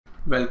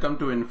Welcome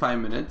to In 5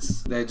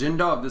 Minutes. The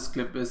agenda of this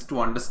clip is to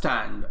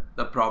understand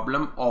the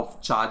problem of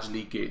charge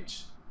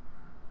leakage.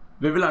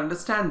 We will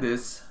understand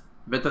this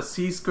with a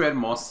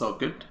CCMOS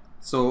circuit.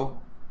 So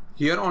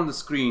here on the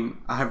screen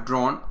I have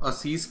drawn a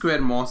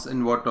CCMOS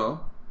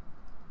inverter.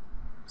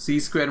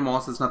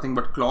 CCMOS is nothing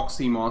but clock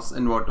CMOS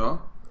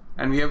inverter,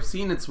 and we have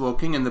seen its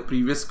working in the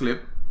previous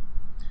clip.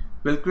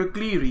 We'll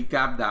quickly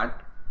recap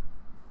that.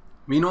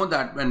 We know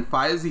that when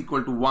phi is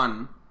equal to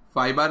 1,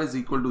 phi bar is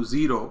equal to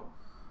 0.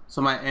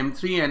 So my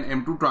M3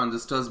 and M2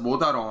 transistors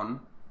both are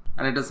on,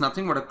 and it is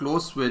nothing but a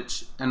closed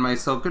switch, and my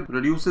circuit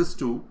reduces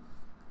to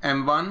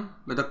M1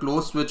 with a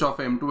closed switch of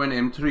M2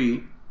 and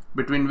M3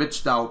 between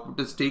which the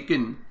output is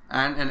taken,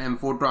 and an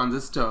M4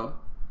 transistor,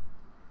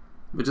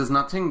 which is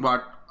nothing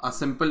but a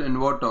simple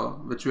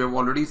inverter which we have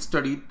already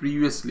studied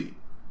previously.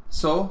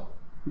 So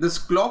this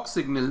clock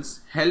signals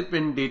help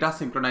in data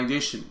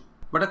synchronization.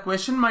 But a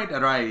question might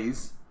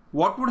arise,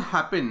 what would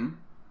happen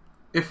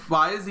if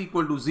phi is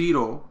equal to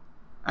 0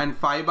 and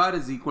phi bar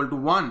is equal to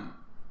 1?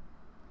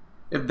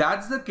 If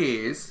that's the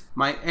case,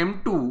 my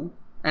M2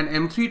 and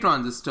M3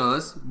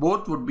 transistors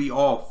both would be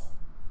off.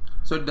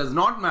 So it does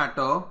not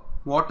matter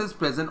what is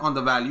present on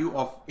the value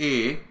of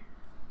A,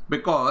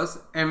 because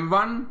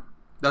M1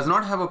 does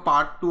not have a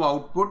path to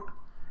output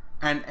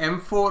and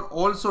M4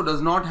 also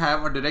does not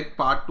have a direct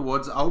path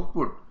towards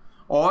output,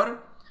 or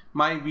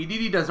my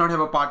VDD does not have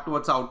a path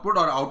towards output,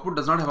 or output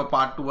does not have a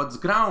path towards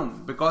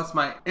ground, because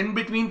my in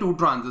between two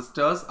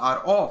transistors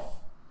are off.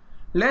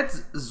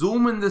 Let's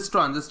zoom in this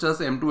transistors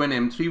M2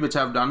 and M3, which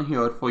I've done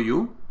here for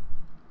you,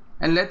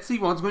 and let's see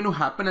what's going to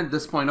happen at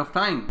this point of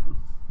time.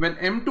 When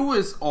M2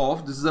 is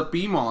off, this is a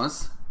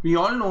PMOS. We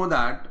all know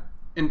that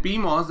in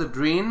PMOS the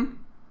drain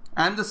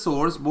and the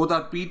source both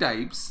are P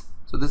types.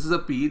 So this is a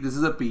P, this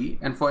is a P,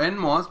 and for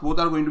NMOS both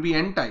are going to be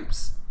N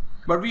types.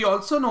 But we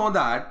also know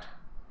that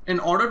in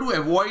order to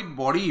avoid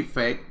body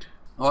effect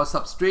or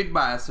substrate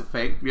bias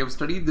effect, we have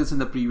studied this in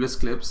the previous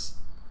clips.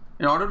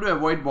 In order to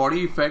avoid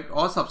body effect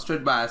or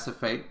substrate bias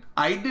effect,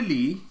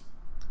 ideally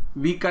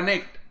we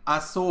connect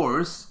our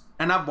source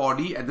and our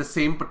body at the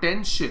same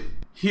potential.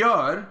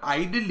 Here,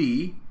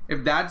 ideally,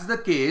 if that's the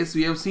case,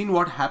 we have seen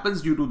what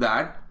happens due to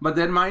that, but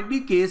there might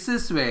be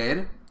cases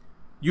where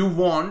you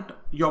want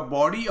your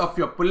body of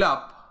your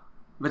pull-up,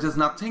 which is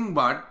nothing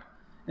but,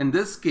 in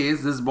this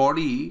case, this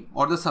body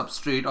or the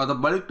substrate or the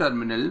bulk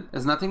terminal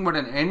is nothing but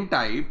an N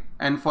type,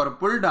 and for a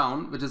pull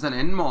down, which is an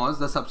NMOS,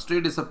 the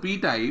substrate is a P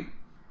type.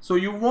 So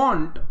you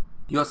want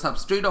your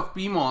substrate of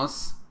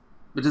PMOS,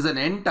 which is an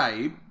N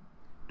type,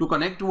 to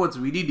connect towards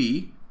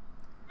VDD,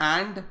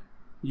 and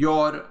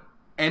your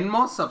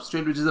NMOS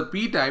substrate, which is a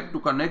P type,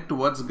 to connect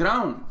towards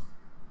ground.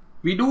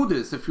 We do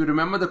this, if you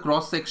remember the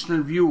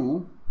cross-sectional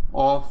view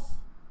of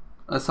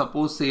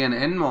suppose say an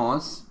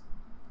NMOS,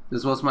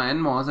 this was my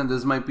NMOS and this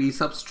is my P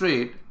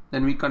substrate,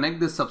 then we connect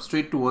this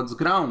substrate towards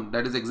ground.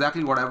 That is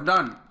exactly what I've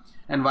done,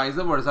 and vice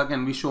versa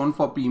can be shown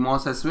for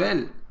PMOS as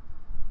well.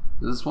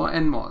 This is for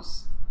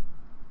NMOS.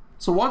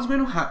 So what's going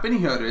to happen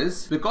here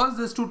is, because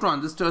these two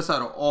transistors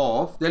are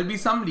off, there will be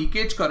some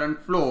leakage current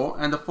flow,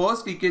 and the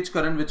first leakage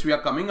current which we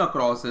are coming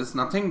across is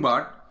nothing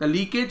but the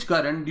leakage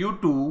current due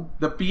to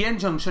the PN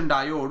junction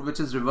diode, which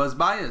is reverse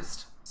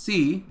biased.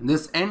 See,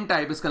 this N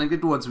type is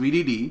connected towards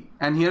VDD,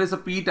 and here is a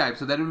P type,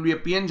 so there will be a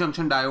PN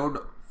junction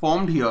diode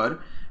formed here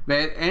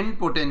where N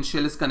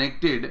potential is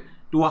connected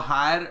to a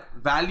higher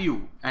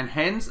value, and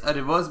hence a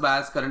reverse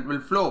bias current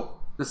will flow.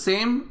 The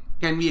same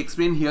can be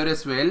explained here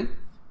as well.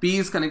 P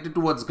is connected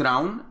towards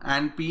ground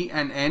and P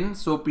and N,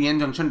 so PN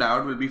junction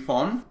diode will be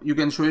formed. You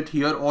can show it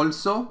here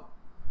also.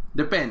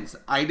 Depends.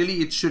 Ideally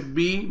it should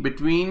be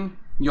between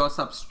your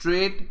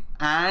substrate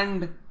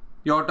and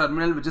your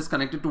terminal which is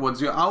connected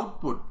towards your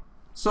output.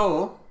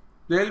 So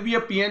there will be a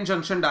PN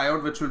junction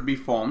diode which will be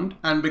formed,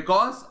 and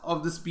because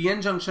of this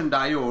PN junction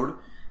diode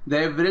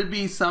there will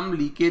be some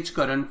leakage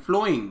current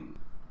flowing.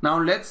 Now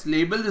let's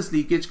label this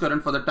leakage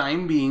current for the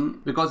time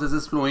being, because this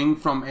is flowing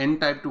from N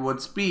type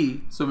towards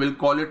P, so we'll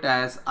call it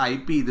as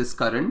IP, this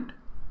current,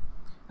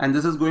 and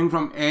this is going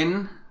from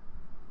N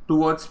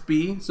towards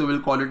P, so we'll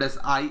call it as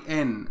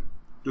IN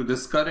to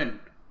this current.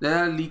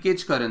 There are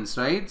leakage currents,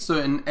 right? So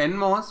in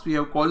NMOS we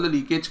have called the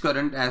leakage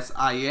current as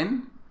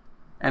IN,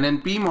 and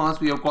in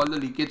PMOS we have called the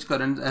leakage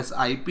current as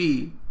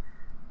IP,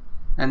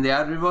 and they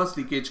are reverse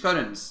leakage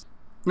currents.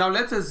 Now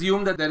let's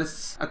assume that there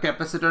is a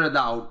capacitor at the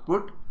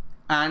output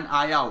and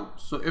I out.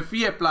 So if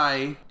we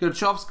apply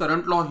Kirchhoff's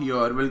current law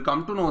here, we'll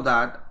come to know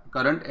that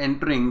current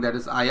entering, that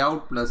is I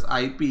out plus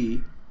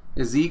IP,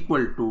 is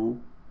equal to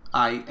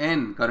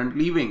IN, current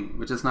leaving,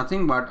 which is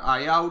nothing but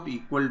I out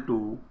equal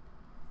to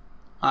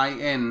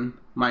IN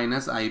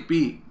minus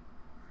IP.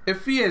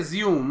 If we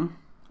assume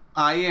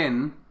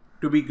IN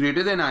to be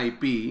greater than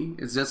IP,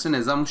 it's just an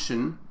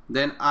assumption,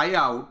 then I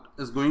out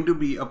is going to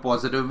be a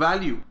positive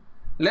value.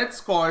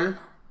 Let's call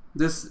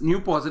this new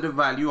positive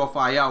value of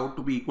I out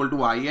to be equal to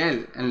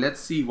IL, and let's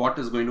see what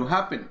is going to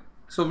happen.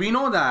 So we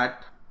know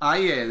that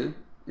IL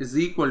is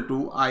equal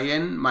to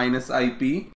IN minus IP,